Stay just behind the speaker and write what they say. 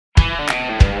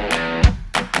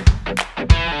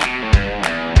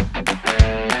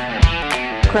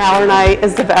Growler night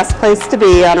is the best place to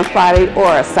be on a Friday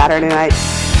or a Saturday night.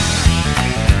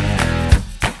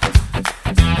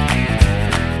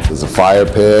 There's a fire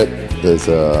pit, there's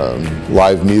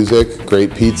live music,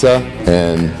 great pizza,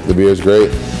 and the beer's great.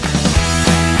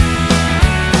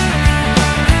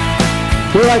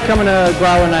 We like coming to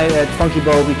Growler night at Funky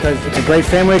Bow because it's a great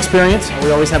family experience.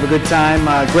 We always have a good time,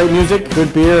 great music,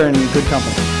 good beer, and good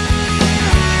company.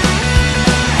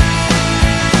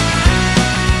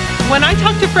 When I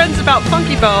talk to friends about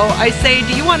Funky Bow, I say,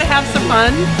 do you want to have some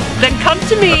fun? Then come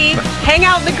to me, hang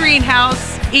out in the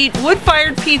greenhouse, eat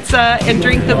wood-fired pizza, and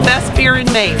drink the best beer in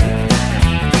Maine.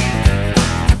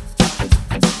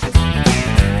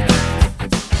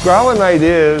 Growler night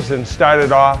is and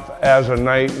started off as a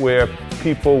night where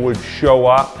people would show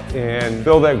up and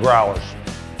fill their growlers,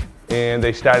 and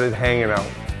they started hanging out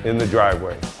in the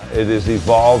driveway. It has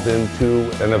evolved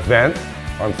into an event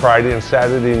on Friday and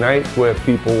Saturday nights where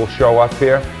people will show up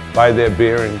here, buy their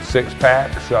beer in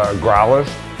six-packs, growlers,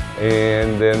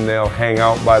 and then they'll hang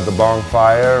out by the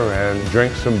bonfire and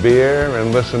drink some beer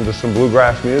and listen to some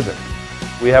bluegrass music.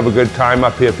 We have a good time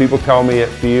up here. People tell me it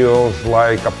feels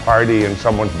like a party in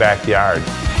someone's backyard.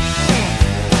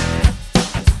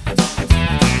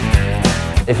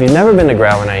 If you've never been to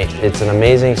Growler night, it's an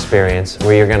amazing experience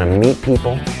where you're going to meet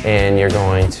people and you're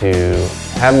going to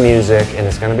have music and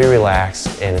it's going to be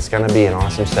relaxed and it's going to be an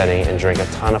awesome setting and drink a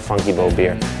ton of Funky Bow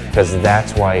beer, because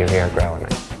that's why you're here at Growler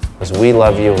night. Because we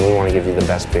love you and we want to give you the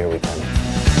best beer we can.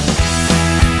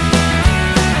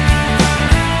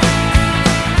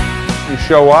 You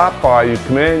show up, you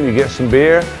come in, you get some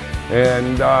beer,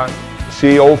 and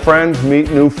see old friends,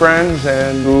 meet new friends,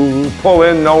 and you pull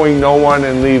in knowing no one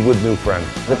and leave with new friends.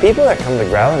 The people that come to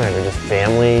Growler night are just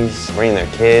families, bringing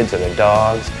their kids or their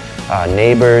dogs,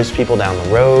 neighbors, people down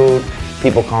the road.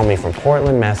 People call me from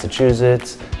Portland,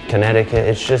 Massachusetts, Connecticut.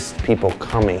 It's just people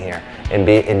coming here and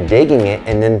digging it,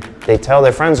 and then they tell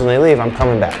their friends when they leave, I'm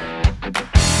coming back.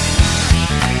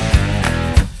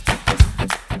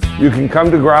 You can come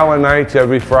to Growler nights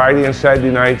every Friday and Saturday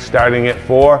night starting at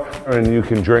 4, and you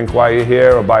can drink while you're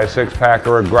here or buy a six-pack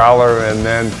or a growler, and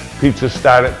then pizzas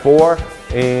start at 4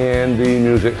 and the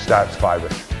music starts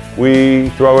 5-ish. We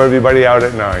throw everybody out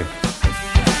at 9.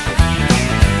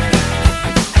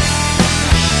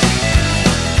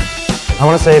 I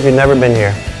want to say if you've never been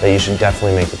here, that you should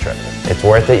definitely make the trip. It's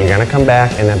worth it, you're going to come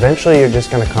back, and eventually you're just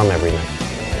going to come every night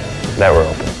that we're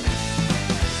open.